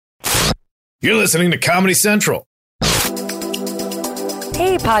You're listening to Comedy Central.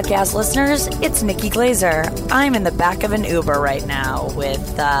 Hey, podcast listeners, it's Nikki Glazer. I'm in the back of an Uber right now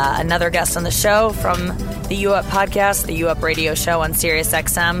with another guest on the show from the U Up podcast, the U Up radio show on Sirius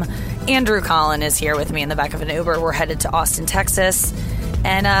XM. Andrew Collin is here with me in the back of an Uber. We're headed to Austin, Texas,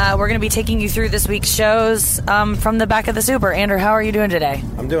 and we're going to be taking you through this week's shows from the back of this Uber. Andrew, how are you doing today?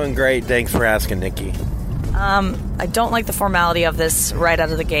 I'm doing great. Thanks for asking, Nikki. I don't like the formality of this right out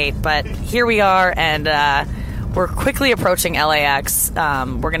of the gate, but here we are, and we're quickly approaching LAX.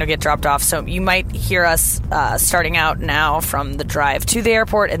 We're going to get dropped off, so you might hear us starting out now from the drive to the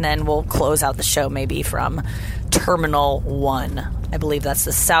airport, and then we'll close out the show maybe from Terminal 1. I believe that's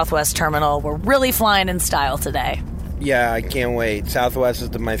the Southwest Terminal. We're really flying in style today. Yeah, I can't wait. Southwest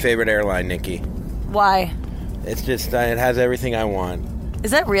is my favorite airline, Nikki. Why? It's just, it has everything I want.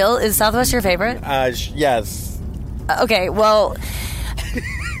 Is that real? Is Southwest your favorite? Yes. Okay, well,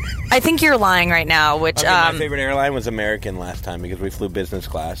 I think you're lying right now, which... Okay, my favorite airline was American last time because we flew business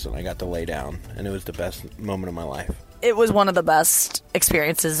class and I got to lay down, and it was the best moment of my life. It was one of the best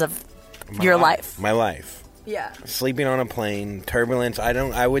experiences of your life. My life. Yeah. Sleeping on a plane, turbulence,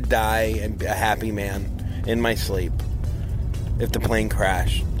 I would die a happy man in my sleep if the plane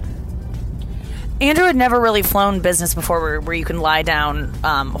crashed. Andrew had never really flown business before where you can lie down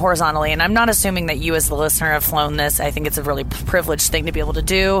horizontally, and I'm not assuming that you as the listener have flown this. I think it's a really privileged thing to be able to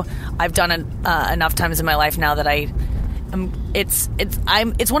do. I've done it enough times in my life now that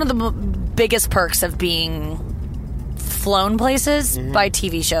it's one of the biggest perks of being flown places by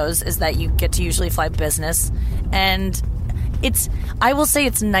TV shows is that you get to usually fly business, and I will say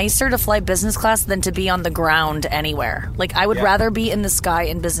it's nicer to fly business class than to be on the ground anywhere. Like, I would rather be in the sky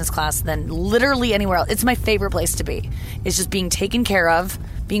in business class than literally anywhere else. It's my favorite place to be. It's just being taken care of,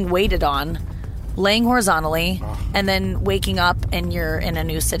 being waited on, laying horizontally, and then waking up and you're in a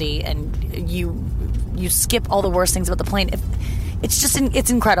new city and you skip all the worst things about the plane.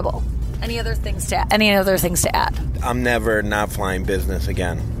 It's incredible. Any other things to add? I'm never not flying business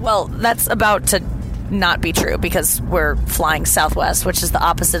again. Well, that's about to not be true because we're flying Southwest, which is the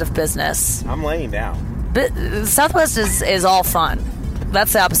opposite of business. I'm laying down. But Southwest is all fun.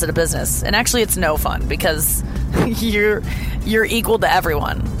 That's the opposite of business, and actually, it's no fun because you're equal to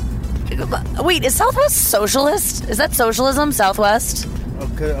everyone. Wait, is Southwest socialist? Is that socialism, Southwest?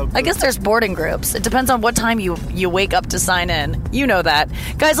 Okay. I guess there's boarding groups. It depends on what time you wake up to sign in. You know that.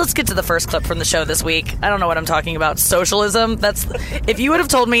 Guys, let's get to the first clip from the show this week. I don't know what I'm talking about. Socialism? If you would have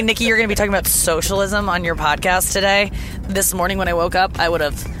told me, Nikki, you're going to be talking about socialism on your podcast today, this morning when I woke up, I would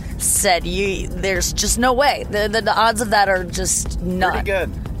have said, there's just no way. The odds of that are just none. Pretty good.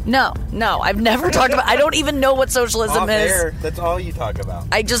 No, I've never talked about. I don't even know what socialism is. There, that's all you talk about.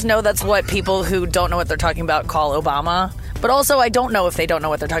 I just know that's what people who don't know what they're talking about call Obama. But also, I don't know if they don't know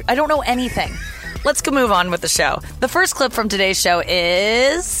what they're talking. I don't know anything. Let's go move on with the show. The first clip from today's show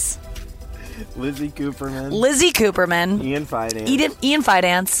is Lizzy Cooperman. Ian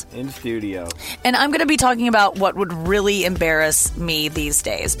Fidance. In studio. And I'm going to be talking about what would really embarrass me these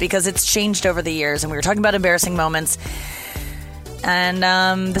days because it's changed over the years, and we were talking about embarrassing moments.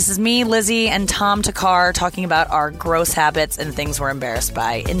 And this is me, Lizzy, and Tom Takar talking about our gross habits and things we're embarrassed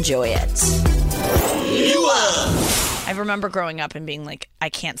by. Enjoy it. I remember growing up and being like, I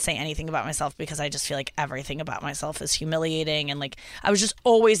can't say anything about myself because I just feel like everything about myself is humiliating. And like, I was just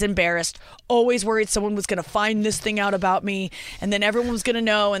always embarrassed, always worried someone was going to find this thing out about me. And then everyone was going to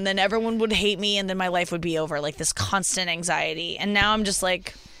know, and then everyone would hate me, and then my life would be over. Like this constant anxiety. And now I'm just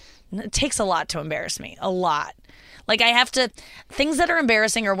like, it takes a lot to embarrass me. A lot. Like things that are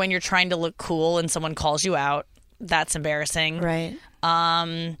embarrassing are when you're trying to look cool and someone calls you out. That's embarrassing. Right.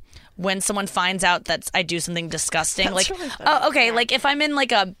 When someone finds out that I do something disgusting. That's like, really funny. Okay, like if I'm in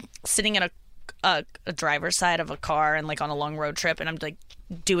like sitting in a driver's side of a car and like on a long road trip and I'm like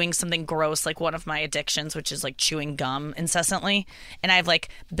doing something gross, like one of my addictions, which is like chewing gum incessantly. And I've like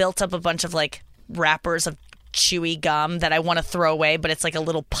built up a bunch of like wrappers of chewy gum that I want to throw away, but it's like a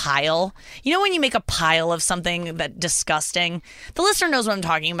little pile. You know when you make a pile of something that disgusting? The listener knows what I'm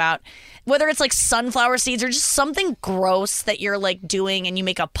talking about. Whether it's like sunflower seeds or just something gross that you're like doing and you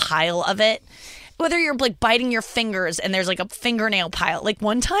make a pile of it. Whether you're like biting your fingers and there's like a fingernail pile. Like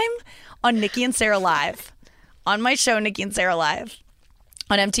one time on Nikki and Sarah Live, on my show Nikki and Sarah Live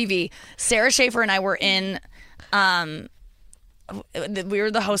on MTV, Sarah Schaefer and I were in we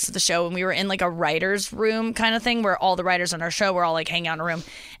were the hosts of the show, and we were in like a writer's room kind of thing where all the writers on our show were all like hanging out in a room.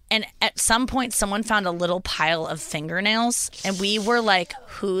 And at some point, someone found a little pile of fingernails, and we were like,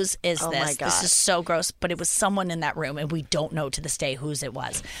 whose is this? My God. This is so gross. But it was someone in that room, and we don't know to this day whose it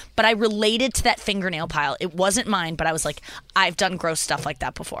was. But I related to that fingernail pile. It wasn't mine, but I was like, I've done gross stuff like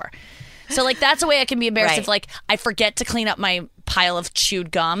that before. So like that's a way I can be embarrassed Right. if like I forget to clean up my pile of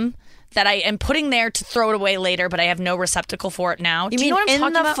chewed gum that I am putting there to throw it away later, but I have no receptacle for it now. You Do mean you know what I'm in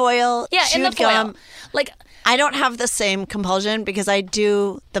talking the about? foil? Yeah, in the chewed foil. gum? Like I don't have the same compulsion because I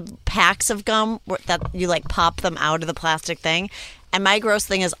do the packs of gum that you like pop them out of the plastic thing. And my gross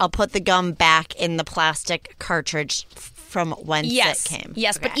thing is I'll put the gum back in the plastic cartridge from whence it came.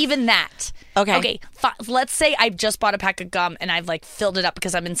 Yes, but even that. Okay. Let's say I just bought a pack of gum and I've like filled it up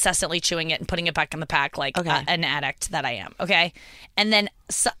because I'm incessantly chewing it and putting it back in the pack like an addict that I am. Okay. And then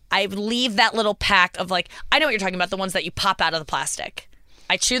I leave that little pack of like, I know what you're talking about, the ones that you pop out of the plastic.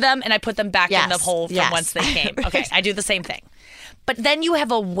 I chew them and I put them back in the hole from whence they came. Okay. I do the same thing. But then you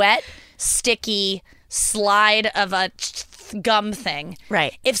have a wet, sticky slide of a gum thing.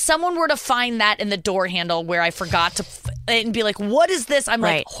 Right. If someone were to find that in the door handle where I forgot to and be like, what is this? I'm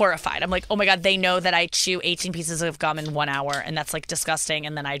like horrified. I'm like, oh my God, they know that I chew 18 pieces of gum in 1 hour and that's like disgusting.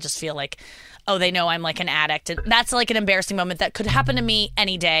 And then I just feel like, oh, they know I'm like an addict. And that's like an embarrassing moment that could happen to me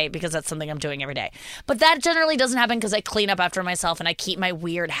any day because that's something I'm doing every day. But that generally doesn't happen because I clean up after myself and I keep my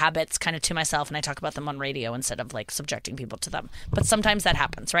weird habits kind of to myself and I talk about them on radio instead of like subjecting people to them. But sometimes that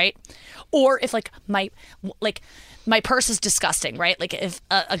happens, right? Or if like my purse is disgusting, right? Like if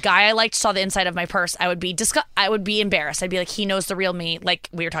a guy I liked saw the inside of my purse, I would be embarrassed. I'd be like, he knows the real me, like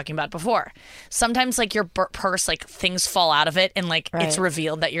we were talking about before. Sometimes like your purse, like things fall out of it and like it's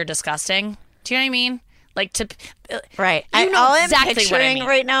revealed that you're disgusting. Do you know what I mean? Like to right. You know all exactly I'm picturing what I mean.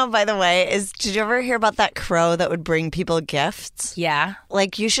 right now, by the way, is did you ever hear about that crow that would bring people gifts? Yeah.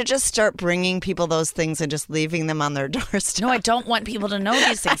 Like you should just start bringing people those things and just leaving them on their doorstep. No, I don't want people to know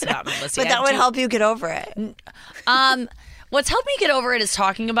these things about me, Lizzy. But that would help you get over it. What's helped me get over it is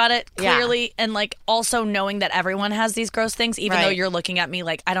talking about it clearly and like also knowing that everyone has these gross things, even though you're looking at me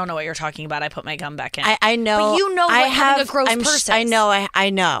like, I don't know what you're talking about. I put my gum back in. I know. But you know what having a gross purse is. I know. I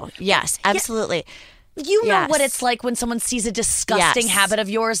know. Yes, absolutely. You know what it's like when someone sees a disgusting habit of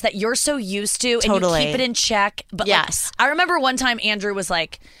yours that you're so used to and you keep it in check. But like, I remember one time Andrew was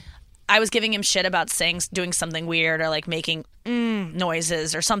like, I was giving him shit about doing something weird or like making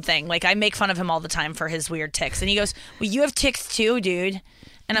noises or something. Like I make fun of him all the time for his weird tics. And he goes, well, you have tics too, dude.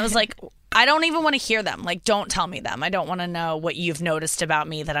 And I was like, I don't even want to hear them. Like, don't tell me them. I don't want to know what you've noticed about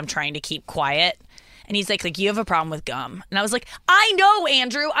me that I'm trying to keep quiet. And he's like, you have a problem with gum. And I was like, I know,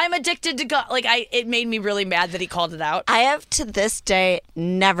 Andrew. I'm addicted to gum. Like, it made me really mad that he called it out. I have to this day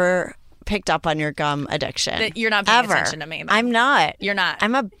never picked up on your gum addiction. You're not paying attention to me. Then. I'm not. You're not.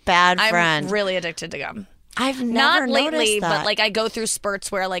 I'm a bad friend. I'm really addicted to gum. I've never not lately, noticed that. but like I go through spurts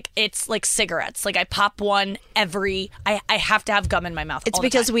where like it's like cigarettes. Like I pop one I have to have gum in my mouth. It's all the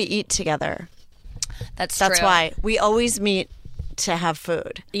because time. we eat together. That's true. Why we always meet to have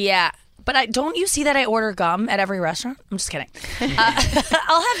food. Yeah. But don't you see that I order gum at every restaurant? I'm just kidding.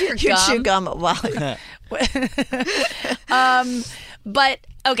 I'll have your gum. You chew gum while. But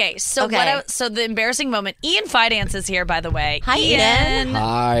okay, so so the embarrassing moment. Ian Fidance is here, by the way. Hi, Ian.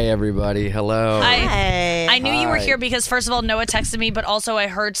 Hi, everybody. Hello. I knew you were here because first of all, Noah texted me, but also I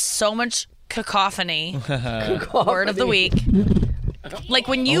heard so much cacophony. Word of the week. Like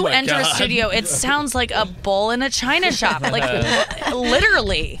when you enter a studio, it sounds like a bull in a china shop. Like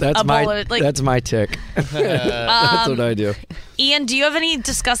literally, that's my tick. That's what I do. Ian, do you have any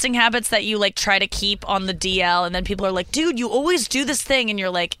disgusting habits that you like try to keep on the DL, and then people are like, "Dude, you always do this thing," and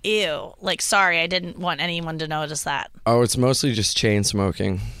you're like, "Ew!" Like, sorry, I didn't want anyone to notice that. Oh, it's mostly just chain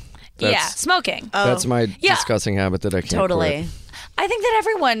smoking. Smoking. That's my disgusting habit that I can't quit. I think that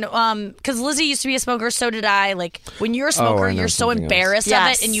everyone, because Lizzy used to be a smoker, so did I. Like, when you're a smoker, you're so embarrassed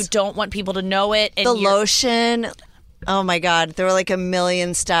of it, and you don't want people to know it. And the lotion, oh my God, there were like a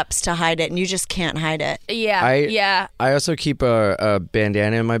million steps to hide it, and you just can't hide it. Yeah, I also keep a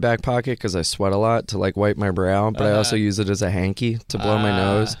bandana in my back pocket because I sweat a lot to like wipe my brow, but I also use it as a hanky to blow my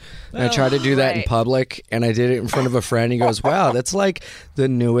nose. And I try to do that in public, and I did it in front of a friend. He goes, "Wow, that's like the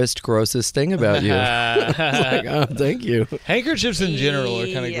newest, grossest thing about you." I was like, "Oh, thank you." Handkerchiefs in general are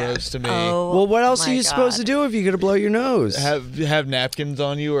kind of gross to me. Well, what else are you supposed to do if you're going to blow your nose? Have napkins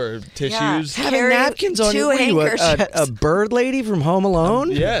on you or tissues? Having napkins on you? What are you, a bird lady from Home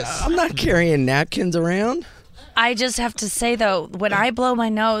Alone? Yes. I'm not carrying napkins around. I just have to say, though, when I blow my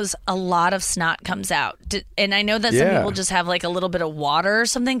nose, a lot of snot comes out. And I know that some people just have like a little bit of water or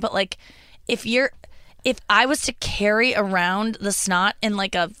something, but like if I was to carry around the snot in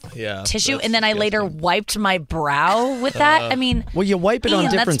like a tissue and then I later wiped my brow with that, I mean... Well, you wipe it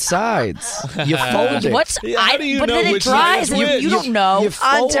on different sides. You fold it. How do you know then it which dries side and is you don't know.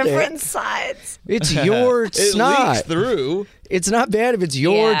 On different sides. It's your snot. It leaks through. It's not bad if it's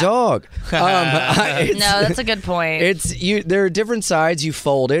your dog. No, that's a good point. There are different sides. You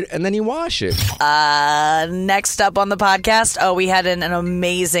fold it and then you wash it. Next up on the podcast, we had an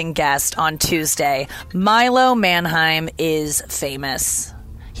amazing guest on Tuesday. Milo Manheim is famous.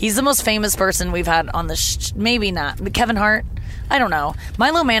 He's the most famous person we've had on the maybe not. Kevin Hart? I don't know.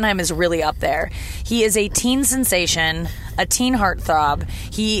 Milo Manheim is really up there. He is a teen sensation, a teen heartthrob.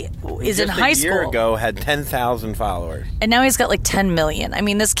 He is in high school. A year ago, had 10,000 followers. And now he's got like 10 million. I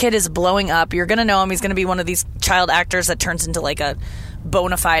mean, this kid is blowing up. You're going to know him. He's going to be one of these child actors that turns into like a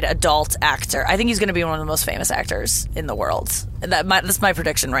bona fide adult actor. I think he's going to be one of the most famous actors in the world. That's my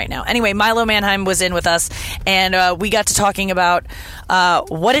prediction right now. Anyway, Milo Manheim was in with us, and we got to talking about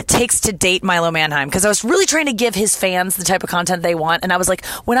what it takes to date Milo Manheim, because I was really trying to give his fans the type of content they want, and I was like,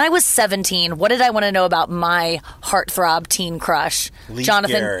 when I was 17, what did I want to know about my heartthrob teen crush?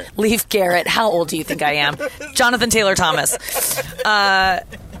 Leif Garrett. How old do you think I am? Jonathan Taylor Thomas.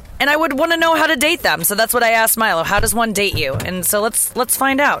 And I would want to know how to date them. So that's what I asked Milo. How does one date you? And so let's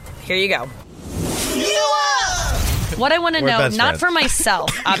find out. Here you go. What I want to know, not for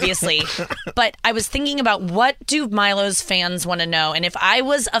myself, obviously, but I was thinking about what do Milo's fans want to know? And if I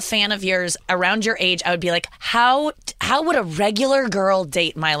was a fan of yours around your age, I would be like, how would a regular girl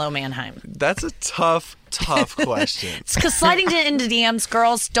date Milo Manheim? That's a tough question. It's because sliding into DMs,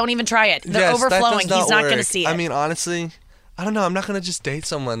 girls, don't even try it. They're overflowing. He's not going to see it. I mean, honestly, I don't know. I'm not going to just date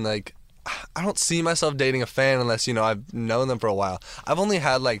someone. Like, I don't see myself dating a fan unless, I've known them for a while. I've only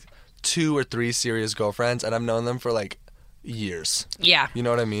had, 2 or 3 serious girlfriends, and I've known them for, years. Yeah. You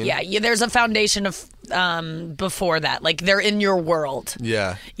know what I mean? Yeah. There's a foundation of before that. They're in your world.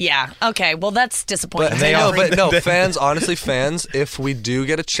 Yeah. Yeah. Okay. Well, that's disappointing. But fans, honestly, if we do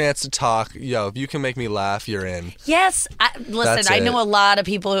get a chance to talk, if you can make me laugh, you're in. Yes. Listen, I know a lot of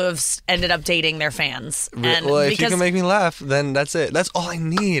people who have ended up dating their fans. And if you can make me laugh, then that's it. That's all I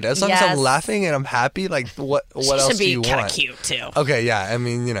need. As long as I'm laughing and I'm happy, what else do you want? She should be kind of cute, too. Okay, yeah. I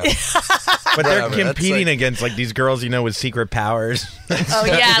mean, But they're competing against these girls, with secret powers. Oh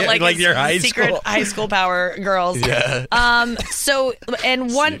yeah, like your secret high school power girls. Yeah. So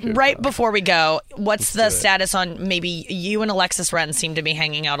right before we go, what's the status on maybe you and Alexis Wren seem to be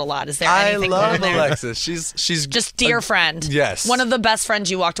hanging out a lot? Is there anything I love going there? Alexis. She's just dear friend. Yes. One of the best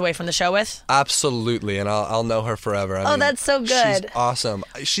friends you walked away from the show with. Absolutely, and I'll know her forever. I mean, that's so good. She's awesome.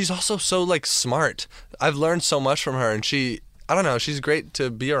 She's also so smart. I've learned so much from her, and I don't know. She's great to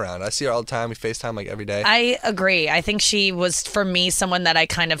be around. I see her all the time. We FaceTime every day. I agree. I think she was, for me, someone that I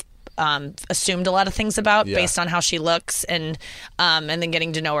kind of assumed a lot of things about based on how she looks, and then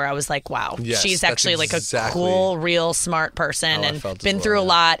getting to know her, I was like, wow, she's actually a cool, real, smart person, and been through a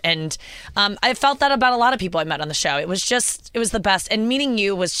lot. And I felt that about a lot of people I met on the show. It was the best, and meeting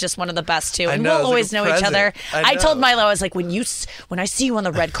you was just one of the best too. And we'll always know each other. I told Milo, I was like, when I see you on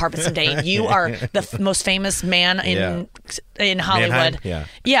the red carpet someday, you are the most famous man in Hollywood. Manheim?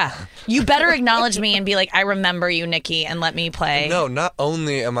 Yeah. You better acknowledge me and be like, I remember you, Nikki, and let me play. No, not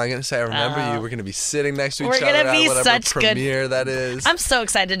only am I going to say I remember you, we're going to be sitting next to each other. We're going to be whatever such premiere that is. I'm so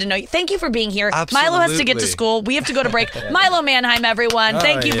excited to know you. Thank you for being here. Absolutely. Milo has to get to school. We have to go to break. Milo Manheim, everyone.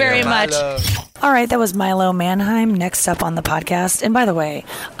 Thank you very much. All right, that was Milo Manheim. Next up on the podcast. And by the way,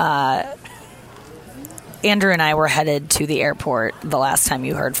 Andrew and I were headed to the airport the last time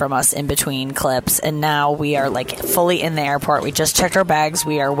you heard from us in between clips, and now we are fully in the airport. We just checked our bags.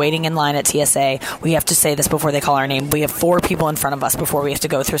 We are waiting in line at TSA. We have to say this before they call our name. We have 4 people in front of us before we have to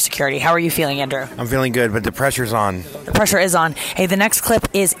go through security. How are you feeling, Andrew? I'm feeling good, but the pressure's on. The pressure is on. Hey, the next clip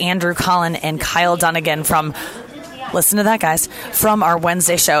is Andrew, Collin, and Kyle Dunnigan from... Listen to that, guys, from our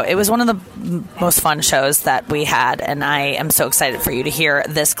Wednesday show. It was one of the most fun shows that we had, and I am so excited for you to hear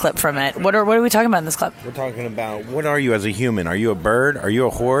this clip from it. What are we talking about in this clip? We're talking about, what are you as a human? Are you a bird? Are you a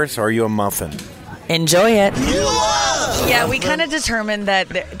horse? Or are you a muffin? Enjoy it. Yeah, we kind of determined that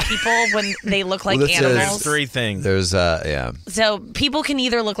people, when they look like animals... There's 3 things. There's, So people can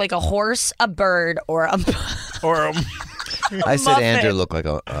either look like a horse, a bird, or a... I said muffin. Andrew looked like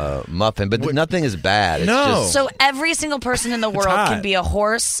a muffin, but nothing is bad. It's just, so every single person in the world can be a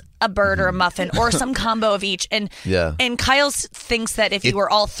horse, a bird, or a muffin, or some combo of each. And Kyle thinks that if you were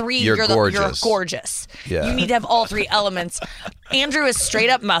all 3, you're gorgeous. You're gorgeous. Yeah. You need to have all 3 elements. Andrew is straight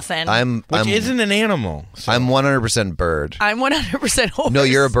up muffin. Which isn't an animal. So. I'm 100% bird. I'm 100% horse. No,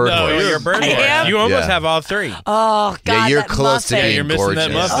 you're a bird No, horse. you're a bird I horse. am? You almost have all 3. Oh, God, Yeah, you're that close muffin. to being You're missing gorgeous.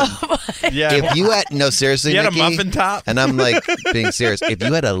 that muffin. Yeah. If you had seriously, You had a Nikki, muffin top? and I'm being serious. If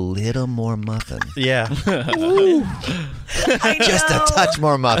you had a little more muffin, Yeah. just a touch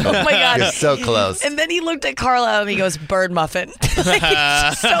more muffin, Oh my God. You're so close. And then he looked at Carla and he goes, bird muffin. Like, it's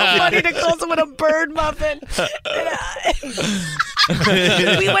just so funny to call someone a bird muffin.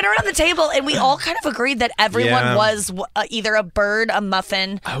 We went around the table and we all kind of agreed that everyone was either a bird, a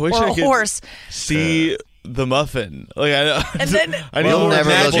muffin, or a horse. See the muffin. Like and then I You'll never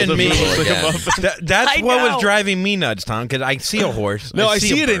imagine me. like a muffin. That's what was driving me nuts, Tom, because I see a horse. No, I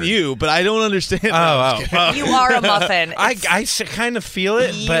see a it in bird. you, but I don't understand. You are a muffin. I kind of feel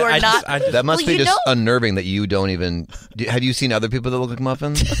it, You but are I not- just That must Well, be you just know- unnerving that you don't even. Have you seen other people that look like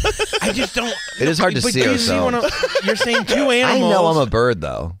muffins? I just don't. It is hard to But see you see ourselves. you're saying two animals. I know I'm a bird,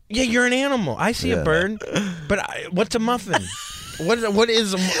 though. Yeah, you're an animal. I see a bird, but what's a muffin? What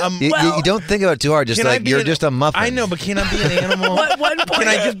is You don't think about it too hard. Just like you're just a muffin. I know, but can I be an animal? At one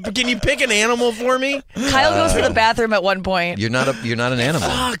point, Can you pick an animal for me? Kyle goes to the bathroom at one point. You're not an animal.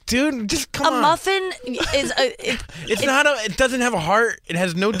 Fuck, dude, just come A on. muffin is It's not a. It doesn't have a heart. It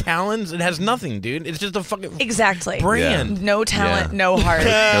has no talons. It has nothing, dude. It's just a fucking exactly brand. No talent, Yeah. no heart.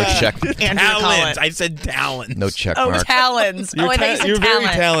 No check. Andrew Talons. Collin. I said talons. No check Oh, mark. talons. I thought you said You're very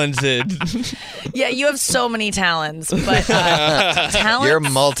talent. talented. Yeah, you have so many talents, but talent. You're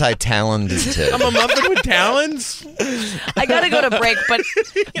multi-talented. I'm a muffin with talons. I gotta go to break, but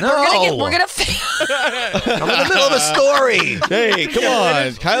No. we're gonna. I'm in the middle of a story. Hey, come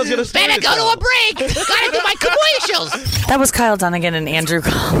on. Kyle's gonna start. Better go to a break. Gotta do my commercials. That was Kyle Dunnigan and Andrew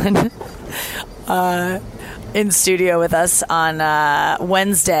Collin in studio with us on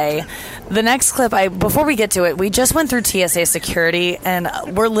Wednesday. The next clip, before we get to it, we just went through TSA security, and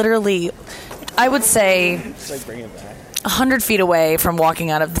we're literally, I would say, 100 feet away from walking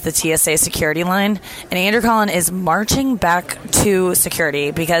out of the TSA security line, and Andrew Collin is marching back to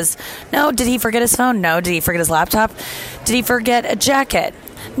security because, no, did he forget his phone? No. Did he forget his laptop? Did he forget a jacket?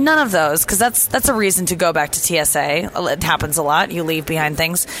 None of those, because that's a reason to go back to TSA. It happens a lot. You leave behind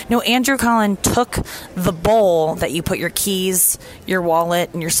things. No, Andrew Collin took the bowl that you put your keys, your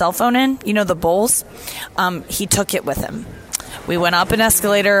wallet, and your cell phone in. You know, the bowls? He took it with him. We went up an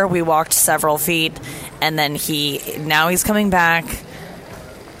escalator. We walked several feet. And then now he's coming back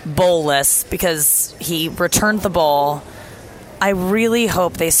bowlless because he returned the bowl. I really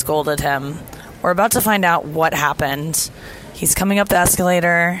hope they scolded him. We're about to find out what happened. He's coming up the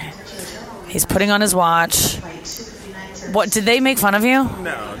escalator. He's putting on his watch. What, did they make fun of you?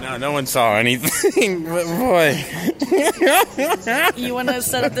 No one saw anything. But boy, You want to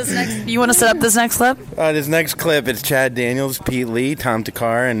set up this next clip? this next clip, it's Chad Daniels, Pete Lee, Tom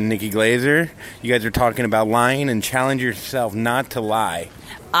Takar, and Nikki Glazer. You guys are talking about lying and challenge yourself not to lie.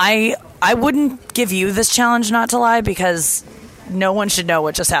 I wouldn't give you this challenge not to lie because no one should know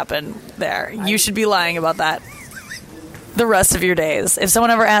what just happened there. You should be lying about that the rest of your days. If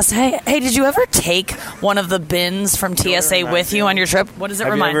someone ever asks, hey, did you ever take one of the bins from TSA with you on your trip? What does it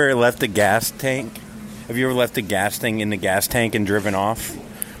remind? Have you ever left a gas tank? Have you ever left a gas thing in the gas tank and driven off?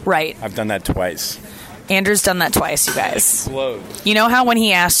 Right. I've done that twice. Andrew's done that twice, you guys. You know how when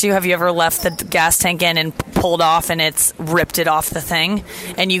he asked you, have you ever left the gas tank in and pulled off and it's ripped it off the thing?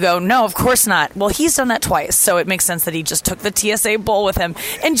 And you go, no, of course not. Well, he's done that twice, so it makes sense that he just took the TSA bowl with him.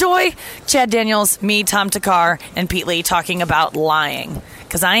 Enjoy Chad Daniels, me, Tom Takar, and Pete Lee talking about lying.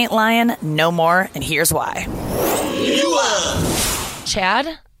 Because I ain't lying no more, and here's why.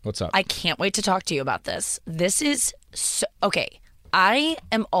 Chad? What's up? I can't wait to talk to you about this. This is so... Okay. I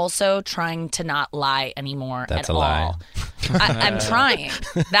am also trying to not lie anymore That's at a lie. all. I'm trying.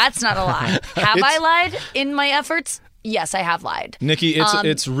 That's not a lie. Have I lied in my efforts? Yes, I have lied. Nikki,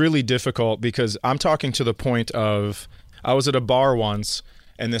 it's really difficult because I'm talking to the point of I was at a bar once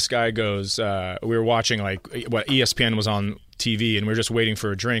and this guy goes, we were watching like what ESPN was on TV and we were just waiting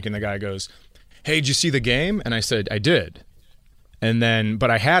for a drink and the guy goes, hey, did you see the game? And I said, I did. And then,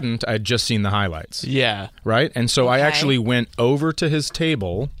 but I hadn't. I'd just seen the highlights. Yeah. Right? And so I Okay. actually went over to his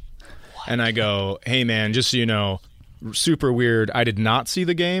table and I go, hey, man, just so you know, super weird. I did not see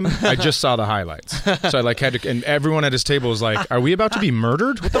the game. I just saw the highlights. So I had to, and everyone at his table was like, are we about to be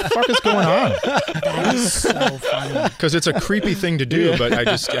murdered? What the fuck is going on? That is so funny. Because it's a creepy thing to do, but I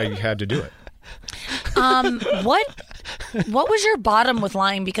had to do it. What was your bottom with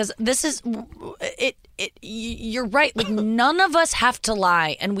lying? Because this is it. You're right. Like none of us have to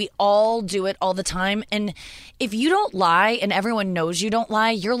lie, and we all do it all the time. And if you don't lie, and everyone knows you don't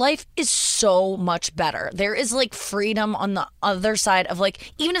lie, your life is so much better. There is like freedom on the other side of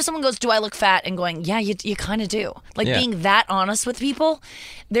like, even if someone goes, "Do I look fat?" and going, "Yeah, you kind of do." Like being that honest with people,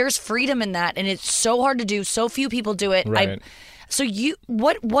 there's freedom in that, and it's so hard to do. So few people do it. Right. So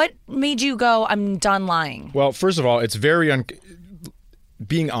what made you go, I'm done lying? Well, first of all, it's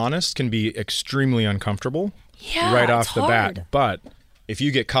being honest can be extremely uncomfortable Yeah, right it's off the hard. bat. But if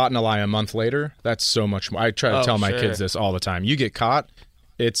you get caught in a lie a month later, that's so much more. I try to tell my kids this all the time. You get caught,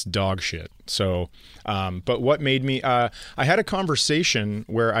 it's dog shit. So, but what made me, I had a conversation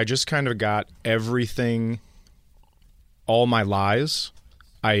where I just kind of got everything, all my lies,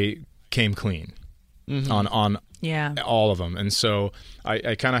 I came clean on all of them. And so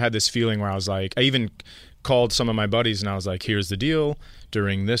I kind of had this feeling where I was like, I even called some of my buddies and I was like, here's the deal.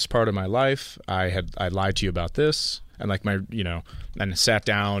 During this part of my life, I lied to you about this. And like and sat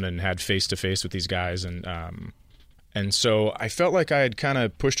down and had face to face with these guys. And so I felt like I had kind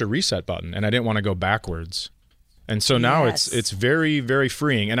of pushed a reset button and I didn't want to go backwards. And so now it's very, very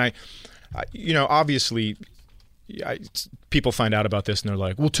freeing. And I obviously people find out about this and they're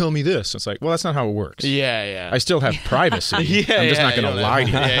like, well, tell me this. It's like, well, that's not how it works. Yeah. I still have privacy. I'm just not going to lie to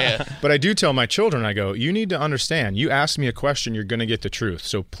you. Yeah. But I do tell my children, I go, you need to understand, you ask me a question, you're going to get the truth.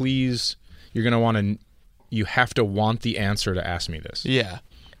 So please, you're going to want to, you have to want the answer to ask me this. Yeah.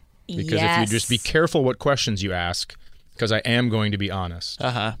 Because if you just be careful what questions you ask, because I am going to be honest.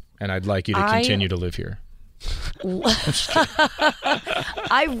 Uh-huh. And I'd like you to continue to live here.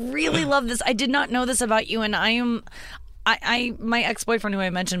 I really love this. I did not know this about you, and my ex-boyfriend who I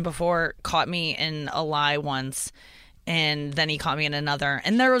mentioned before caught me in a lie once, and then he caught me in another.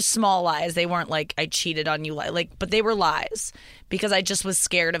 And there were small lies. They weren't like I cheated on you, but they were lies because I just was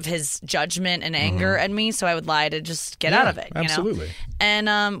scared of his judgment and anger at me, so I would lie to just get out of it. Absolutely.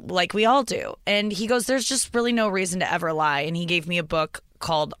 And like we all do. And he goes, "There's just really no reason to ever lie." And he gave me a book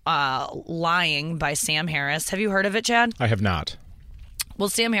called Lying by Sam Harris. Have you heard of it, Chad? I have not. Well,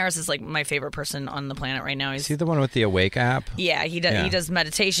 Sam Harris is like my favorite person on the planet right now. Is he the one with the Awake app? Yeah, he does. Yeah. He does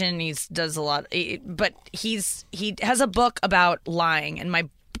meditation. He does a lot, but he has a book about lying. And my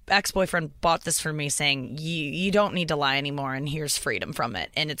ex-boyfriend bought this for me, saying you don't need to lie anymore, and here's freedom from it.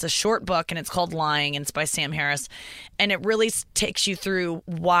 And it's a short book, and it's called Lying, and it's by Sam Harris, and it really takes you through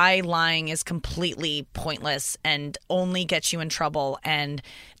why lying is completely pointless and only gets you in trouble, and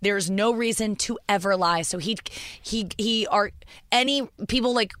there's no reason to ever lie. So any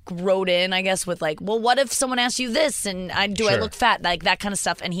people like wrote in, I guess, with like, well, what if someone asks you this and I look fat, like that kind of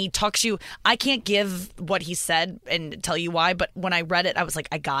stuff, and he talks you. I can't give what he said and tell you why, but when I read it, I was like,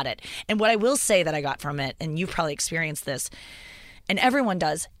 I got it. And what I will say that I got from it, and you've probably experienced this, and everyone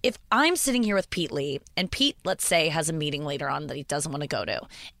does, if I'm sitting here with Pete Lee, and Pete, let's say, has a meeting later on that he doesn't want to go to,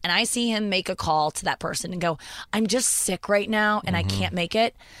 and I see him make a call to that person and go, I'm just sick right now and I can't make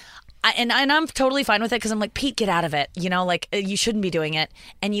it. And I'm totally fine with it because I'm like, Pete, get out of it. Like you shouldn't be doing it.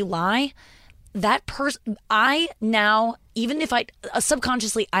 And you lie. That person, I now, even if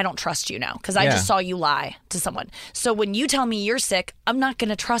subconsciously, I don't trust you now because I just saw you lie to someone. So when you tell me you're sick, I'm not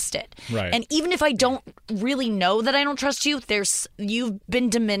going to trust it. Right. And even if I don't really know that I don't trust you, you've been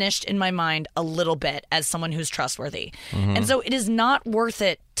diminished in my mind a little bit as someone who's trustworthy. And so it is not worth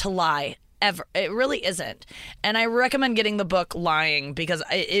it to lie. Ever. It really isn't. And I recommend getting the book Lying because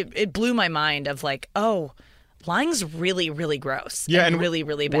it blew my mind of like, oh, lying's really, really gross. Yeah, and really,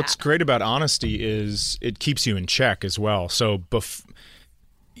 really bad. What's great about honesty is it keeps you in check as well. So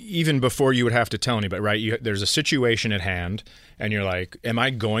even before you would have to tell anybody, right? There's a situation at hand, and you're like, am I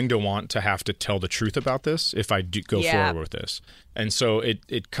going to want to have to tell the truth about this if I do go forward with this? And so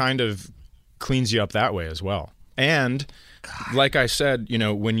it kind of cleans you up that way as well. And like I said,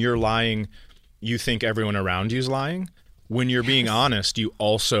 when you're lying, you think everyone around you is lying. When you're being honest, you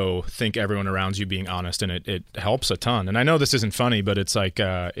also think everyone around you being honest, and it helps a ton. And I know this isn't funny, but it's like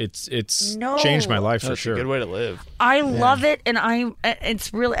it's changed my life for sure. That's a good way to live. I love it, and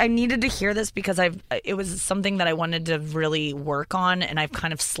I needed to hear this because it was something that I wanted to really work on, and I've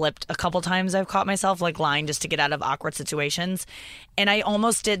kind of slipped a couple times. I've caught myself like lying just to get out of awkward situations, and I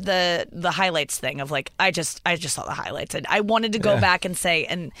almost did the highlights thing of like I just saw the highlights, and I wanted to go back and say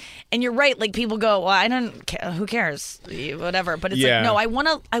and you're right, like people go, well, I don't care, who cares, whatever, but it's like, no, I want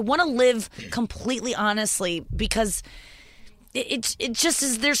to live completely honestly because it just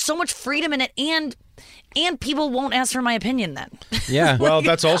is, there's so much freedom in it, and people won't ask for my opinion then. Yeah. Well,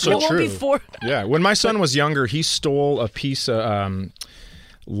 that's also true. Yeah. When my son was younger, he stole a piece of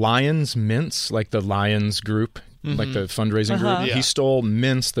Lions Mints, like the Lions group, like the fundraising group. Yeah. He stole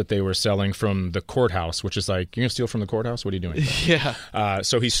mints that they were selling from the courthouse, which is like, you're going to steal from the courthouse? What are you doing? Yeah.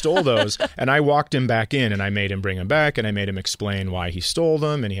 So he stole those, and I walked him back in, and I made him bring them back, and I made him explain why he stole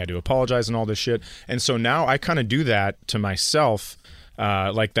them, and he had to apologize and all this shit. And so now I kind of do that to myself,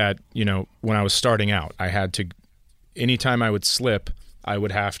 like that, when I was starting out. I had to, anytime I would slip, I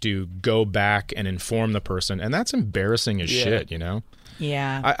would have to go back and inform the person, and that's embarrassing as shit,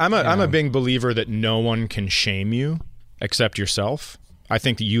 Yeah. I'm a big believer that no one can shame you except yourself. I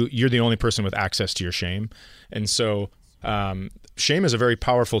think that you're the only person with access to your shame. And so shame is a very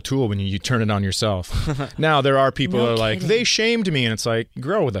powerful tool when you turn it on yourself. Now there are people who are like, they shamed me, and it's like,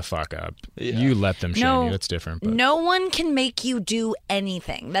 grow the fuck up. You let them shame you. That's different. But. No one can make you do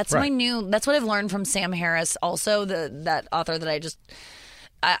anything. That's Right. That's what I've learned from Sam Harris, also that author that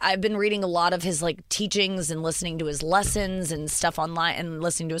I've been reading a lot of his like teachings and listening to his lessons and stuff online and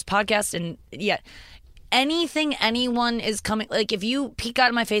listening to his podcast, and anything anyone is coming, like if you peek out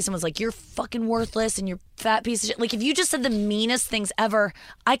of my face and was like, you're fucking worthless and you're fat piece of shit, like if you just said the meanest things ever,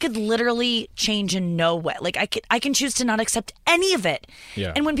 I could literally change in no way. Like I can choose to not accept any of it.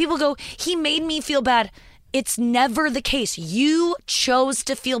 Yeah. And when people go, he made me feel bad, it's never the case. You chose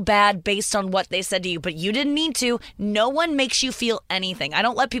to feel bad based on what they said to you, but you didn't need to. No one makes you feel anything. I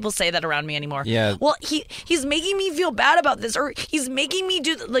don't let people say that around me anymore. Yeah. Well, he's making me feel bad about this, or he's making me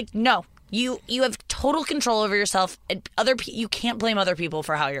do like no. You have total control over yourself. And you can't blame other people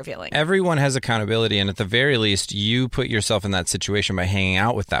for how you're feeling. Everyone has accountability, and at the very least, you put yourself in that situation by hanging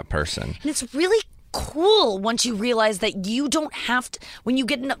out with that person. And it's really cool once you realize that you don't have to.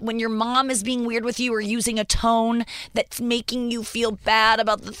 When your mom is being weird with you or using a tone that's making you feel bad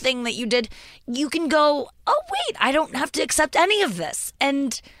about the thing that you did, you can go, oh wait, I don't have to accept any of this,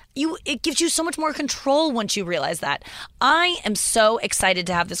 and. It gives you so much more control once you realize that. I am so excited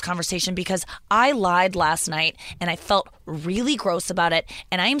to have this conversation because I lied last night and I felt really gross about it,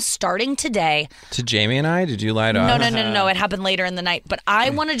 and I am starting today. To Jamie and I? Did you lie to us? No. It happened later in the night. But I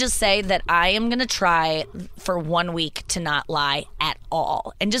want to just say that I am going to try for 1 week to not lie at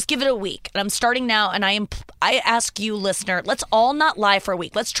all and just give it a week. And I'm starting now, and I ask you, listener, let's all not lie for a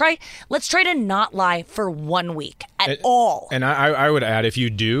week. Let's try to not lie for 1 week at all. And I would add, if you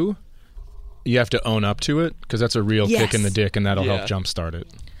do, you have to own up to it, because that's a real kick in the dick, and that'll help jumpstart it.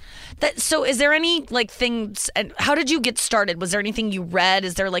 So is there any like things, and how did you get started? Was there anything you read?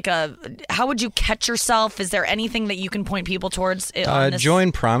 Is there like how would you catch yourself? Is there anything that you can point people towards?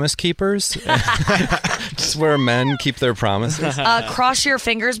 Join Promise Keepers. Just where men keep their promises. Cross your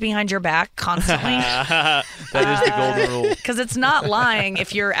fingers behind your back constantly. That is the golden rule. Because it's not lying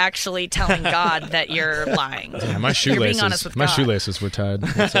if you're actually telling God that you're lying. Yeah, my You're being honest shoelaces. with My God. shoelaces were tied.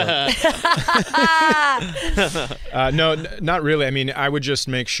 No, not really. I mean, I would just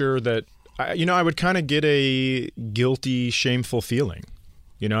make sure that I would kind of get a guilty, shameful feeling.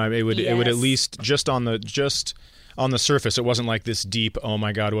 It would at least just on the surface, it wasn't like this deep, oh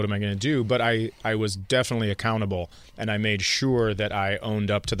my God, what am I going to do? But I was definitely accountable, and I made sure that I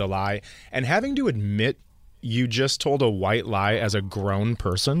owned up to the lie. And having to admit you just told a white lie as a grown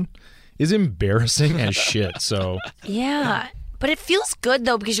person is embarrassing as shit. So yeah. But it feels good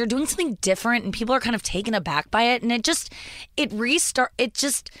though, because you're doing something different and people are kind of taken aback by it, and it's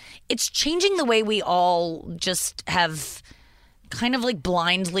changing the way we all just have kind of like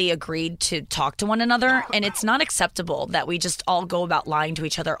blindly agreed to talk to one another, and it's not acceptable that we just all go about lying to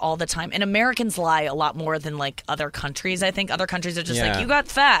each other all the time. And Americans lie a lot more than like other countries. I think other countries are just like, you got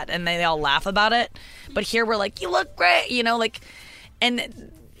fat, and they all laugh about it. But here we're like, you look great,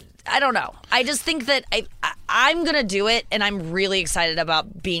 and I don't know. I just think that I'm going to do it, and I'm really excited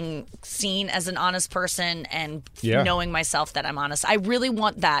about being seen as an honest person and knowing myself that I'm honest. I really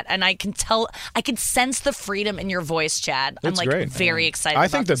want that, and I can sense the freedom in your voice, Chad. I'm like great. Very excited I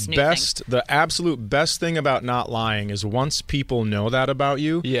about think this new thing. The absolute best thing about not lying is once people know that about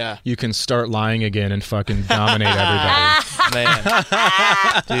you, you can start lying again and fucking dominate everybody. Man.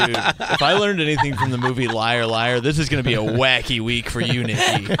 Dude, if I learned anything from the movie Liar, Liar, this is going to be a wacky week for you,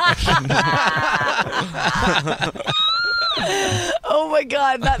 Nikki. Oh my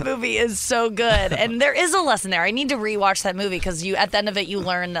God, that movie is so good. And there is a lesson there. I need to rewatch that movie because at the end of it, you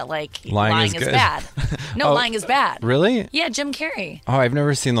learn that lying is bad. No, lying is bad. Really? Yeah, Jim Carrey. Oh, I've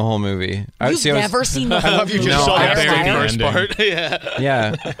never seen the whole movie. You've never seen the whole movie? You just saw the very first part.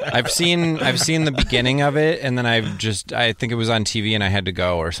 Yeah. I've seen the beginning of it, and then I think it was on TV and I had to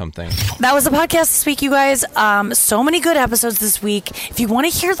go or something. That was the podcast this week, you guys. So many good episodes this week. If you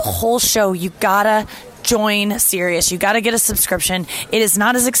want to hear the whole show, you gotta join Sirius. You got to get a subscription. It is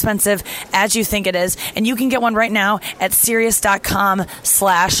not as expensive as you think it is, and you can get one right now at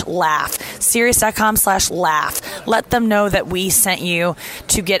Sirius.com/laugh. Sirius.com/laugh. Let them know that we sent you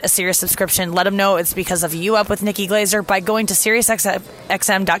to get a Sirius subscription. Let them know it's because of You Up with Nikki Glazer by going to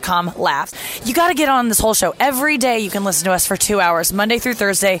SiriusXM.com/laugh. You got to get on this whole show. Every day you can listen to us for 2 hours, Monday through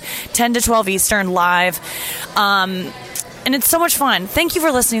Thursday, 10 to 12 Eastern, live. and it's so much fun. Thank you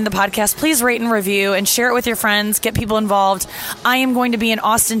for listening to the podcast. Please rate and review and share it with your friends. Get people involved. I am going to be in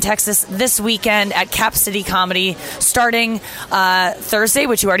Austin, Texas this weekend at Cap City Comedy starting Thursday,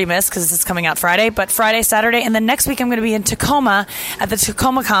 which you already missed because it's coming out Friday, but Friday, Saturday, and then next week I'm going to be in Tacoma at the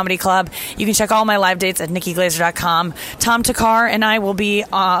Tacoma Comedy Club. You can check all my live dates at nikkiglazer.com. Tom Takar and I will be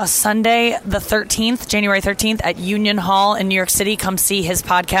Sunday the 13th, January 13th at Union Hall in New York City. Come see his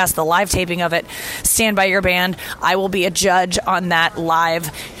podcast, the live taping of it, Stand By Your Band. I will be a judge on that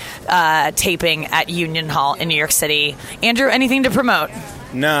live taping at Union Hall in New York City. Andrew, anything to promote?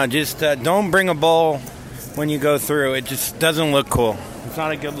 No, just don't bring a bowl when you go through. It just doesn't look cool. It's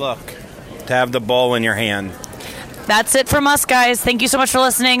not a good look to have the bowl in your hand. That's it from us, guys. Thank you so much for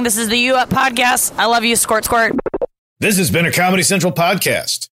listening. This is the U Up Podcast. I love you, Squirt Squirt. This has been a Comedy Central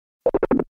podcast.